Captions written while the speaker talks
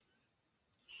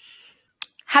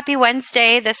Happy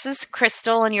Wednesday. This is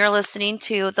Crystal, and you're listening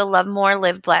to the Love More,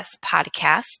 Live Blessed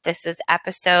podcast. This is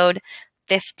episode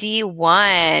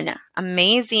 51.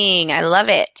 Amazing. I love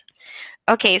it.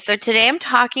 Okay, so today I'm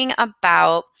talking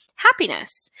about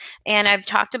happiness. And I've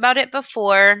talked about it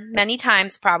before many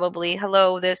times probably.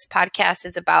 Hello, this podcast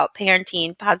is about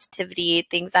parenting, positivity,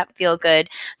 things that feel good,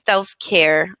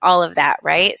 self-care, all of that,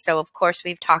 right? So, of course,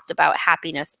 we've talked about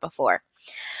happiness before.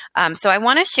 So I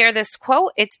want to share this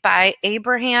quote. It's by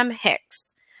Abraham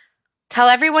Hicks. Tell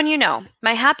everyone you know,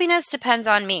 my happiness depends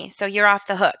on me, so you're off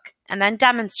the hook. And then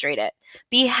demonstrate it.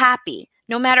 Be happy,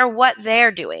 no matter what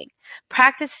they're doing.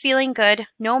 Practice feeling good,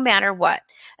 no matter what.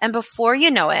 And before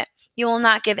you know it, you will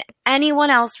not give anyone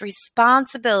else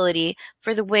responsibility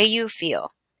for the way you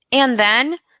feel. And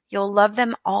then you'll love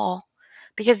them all.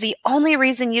 Because the only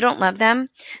reason you don't love them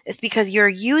is because you're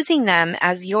using them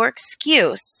as your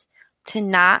excuse to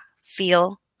not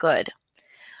feel good.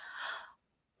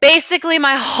 Basically,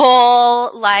 my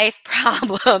whole life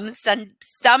problem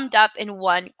summed up in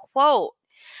one quote.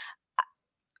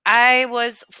 I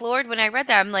was floored when I read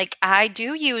that. I'm like, I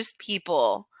do use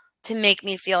people to make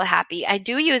me feel happy. I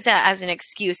do use that as an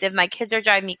excuse. If my kids are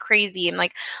driving me crazy, I'm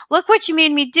like, look what you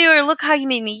made me do, or look how you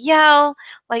made me yell.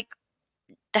 Like,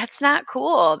 that's not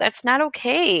cool. That's not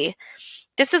okay.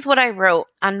 This is what I wrote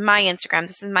on my Instagram.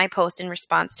 This is my post in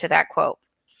response to that quote.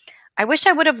 I wish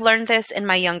I would have learned this in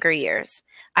my younger years.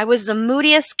 I was the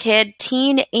moodiest kid,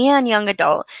 teen, and young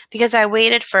adult because I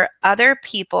waited for other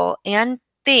people and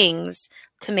things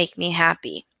to make me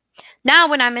happy. Now,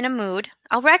 when I'm in a mood,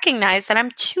 I'll recognize that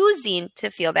I'm choosing to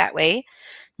feel that way.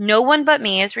 No one but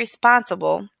me is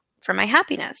responsible for my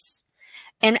happiness.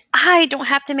 And I don't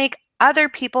have to make other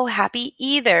people happy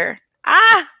either.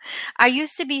 I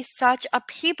used to be such a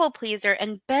people pleaser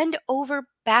and bend over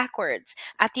backwards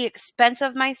at the expense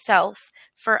of myself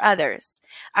for others.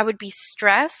 I would be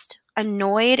stressed,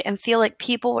 annoyed, and feel like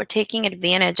people were taking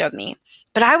advantage of me.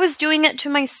 But I was doing it to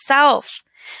myself.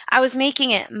 I was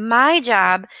making it my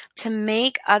job to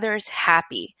make others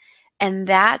happy, and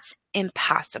that's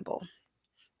impossible.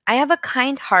 I have a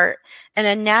kind heart and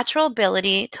a natural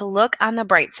ability to look on the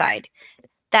bright side.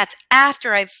 That's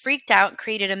after I've freaked out and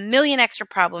created a million extra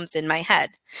problems in my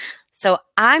head. So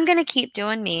I'm going to keep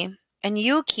doing me, and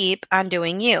you keep on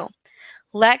doing you.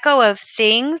 Let go of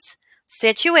things,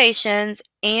 situations,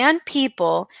 and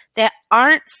people that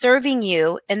aren't serving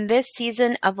you in this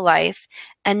season of life,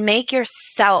 and make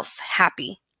yourself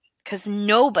happy, because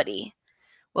nobody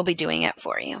will be doing it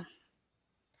for you.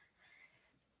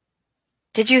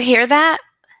 Did you hear that?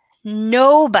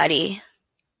 Nobody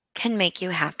can make you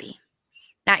happy.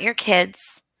 Not your kids,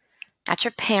 not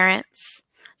your parents,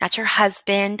 not your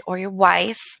husband or your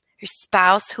wife, your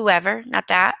spouse, whoever, not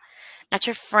that, not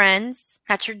your friends,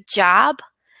 not your job,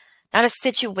 not a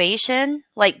situation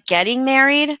like getting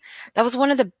married. That was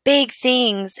one of the big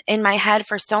things in my head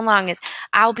for so long is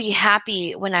I'll be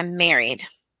happy when I'm married.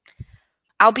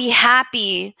 I'll be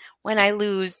happy when I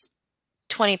lose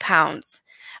 20 pounds.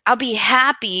 I'll be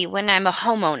happy when I'm a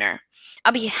homeowner.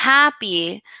 I'll be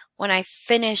happy when I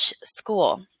finish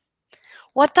school.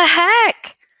 What the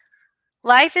heck?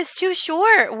 Life is too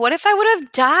short. What if I would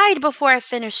have died before I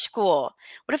finished school?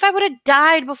 What if I would have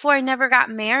died before I never got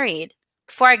married?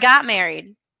 Before I got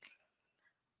married?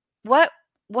 What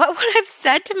would I have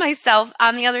said to myself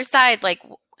on the other side? Like,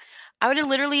 I would have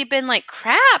literally been like,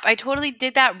 crap, I totally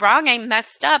did that wrong. I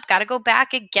messed up. Got to go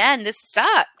back again. This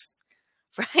sucks.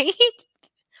 Right?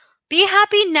 Be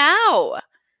happy now.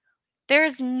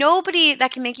 There's nobody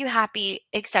that can make you happy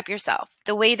except yourself.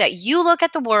 The way that you look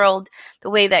at the world, the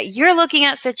way that you're looking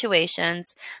at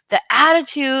situations, the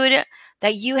attitude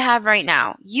that you have right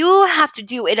now. You have to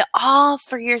do it all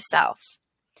for yourself.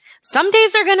 Some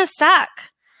days are going to suck.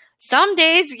 Some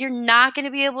days you're not going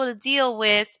to be able to deal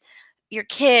with your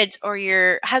kids or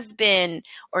your husband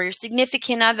or your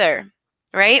significant other,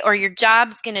 right? Or your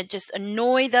job's going to just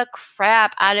annoy the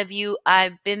crap out of you.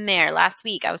 I've been there. Last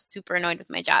week, I was super annoyed with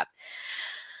my job.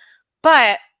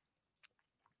 But,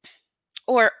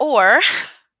 or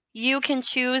you can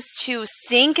choose to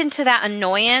sink into that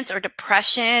annoyance or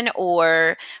depression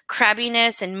or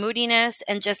crabbiness and moodiness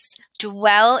and just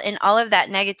dwell in all of that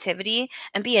negativity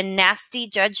and be a nasty,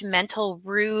 judgmental,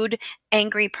 rude,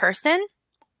 angry person.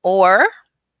 Or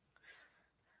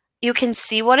you can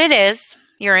see what it is.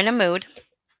 You're in a mood.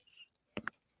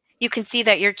 You can see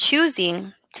that you're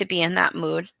choosing to be in that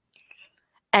mood.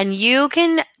 And you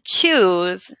can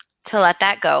choose to let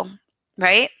that go,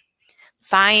 right?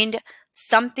 Find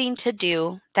something to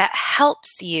do that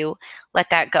helps you let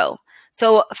that go.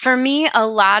 So for me, a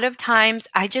lot of times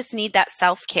I just need that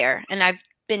self-care. And I've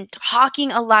been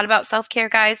talking a lot about self-care,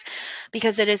 guys,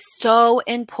 because it is so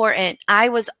important. I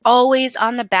was always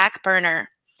on the back burner.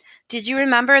 Did you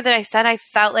remember that I said I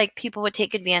felt like people would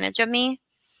take advantage of me?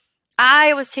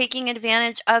 I was taking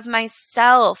advantage of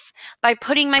myself by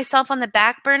putting myself on the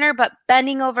back burner, but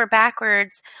bending over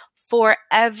backwards for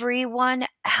everyone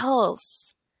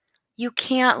else. You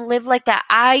can't live like that.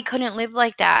 I couldn't live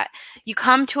like that. You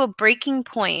come to a breaking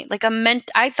point, like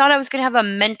I thought I was going to have a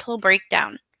mental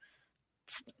breakdown.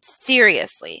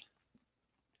 Seriously.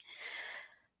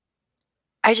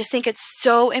 I just think it's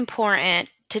so important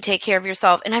to take care of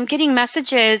yourself. And I'm getting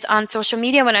messages on social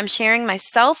media when I'm sharing my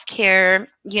self-care,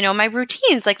 my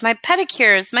routines, like my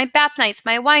pedicures, my bath nights,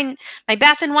 my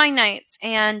bath and wine nights.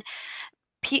 And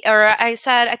I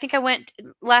said, I think I went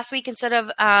last week, instead of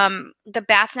the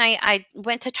bath night, I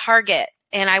went to Target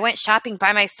and I went shopping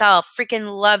by myself.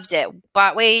 Freaking loved it.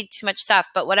 Bought way too much stuff,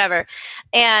 but whatever.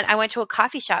 And I went to a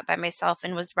coffee shop by myself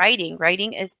and was writing.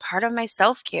 Writing is part of my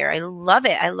self-care. I love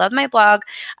it. I love my blog.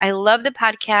 I love the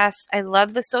podcast. I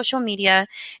love the social media.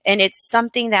 And it's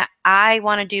something that I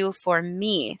want to do for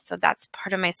me. So that's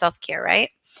part of my self-care,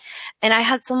 right? And I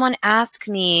had someone ask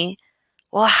me,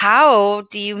 well, how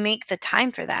do you make the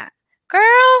time for that? Girl,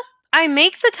 I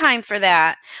make the time for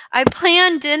that. I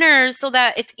plan dinners so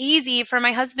that it's easy for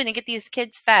my husband to get these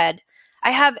kids fed.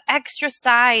 I have extra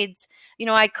sides.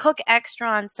 I cook extra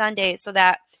on Sunday so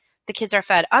that the kids are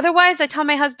fed. Otherwise, I tell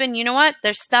my husband, you know what?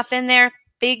 There's stuff in there.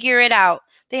 Figure it out.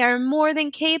 They are more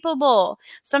than capable.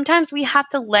 Sometimes we have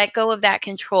to let go of that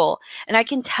control. And I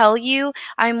can tell you,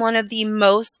 I'm one of the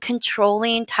most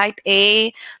controlling type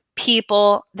A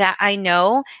people that I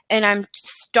know, and I'm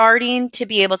starting to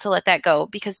be able to let that go,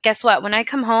 because guess what? When I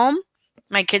come home,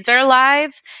 my kids are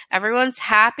alive, everyone's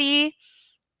happy,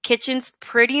 kitchen's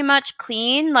pretty much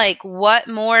clean. Like, what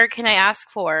more can I ask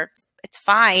for? It's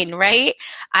fine, right?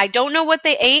 I don't know what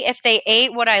they ate, if they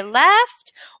ate what I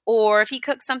left or if he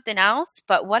cooked something else,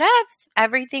 but what if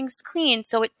everything's clean?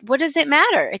 So what does it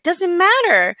matter? It doesn't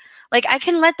matter. Like, I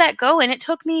can let that go. And it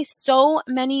took me so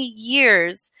many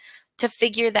years to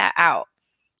figure that out.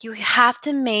 You have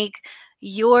to make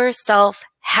yourself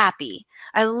happy.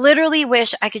 I literally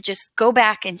wish I could just go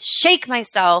back and shake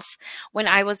myself when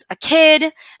I was a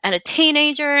kid and a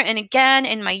teenager, and again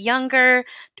in my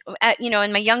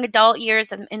in my young adult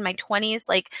years and in my 20s.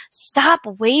 Like, stop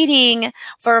waiting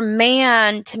for a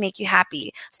man to make you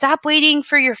happy. Stop waiting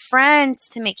for your friends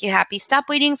to make you happy. Stop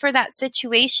waiting for that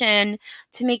situation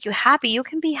to make you happy. You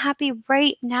can be happy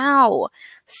right now.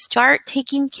 Start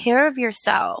taking care of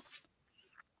yourself.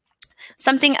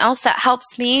 Something else that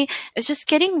helps me is just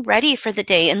getting ready for the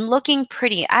day and looking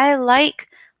pretty. I like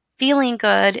feeling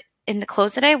good in the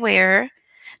clothes that I wear.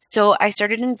 So I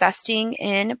started investing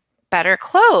in better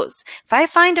clothes. If I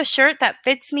find a shirt that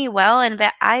fits me well and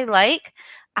that I like,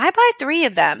 I buy 3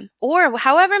 of them, or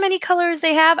however many colors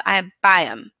they have, I buy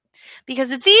them.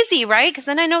 Because it's easy, right? Because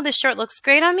then I know this shirt looks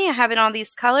great on me. I have it all these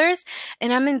colors,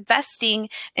 and I'm investing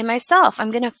in myself.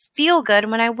 I'm going to feel good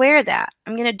when I wear that.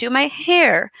 I'm going to do my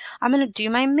hair. I'm going to do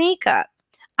my makeup.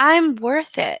 I'm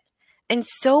worth it. And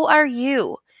so are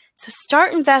you. So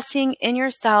start investing in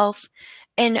yourself,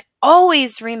 and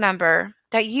always remember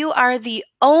that you are the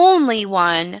only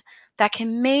one that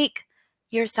can make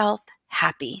yourself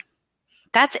happy.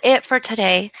 That's it for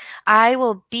today. I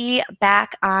will be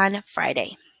back on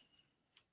Friday.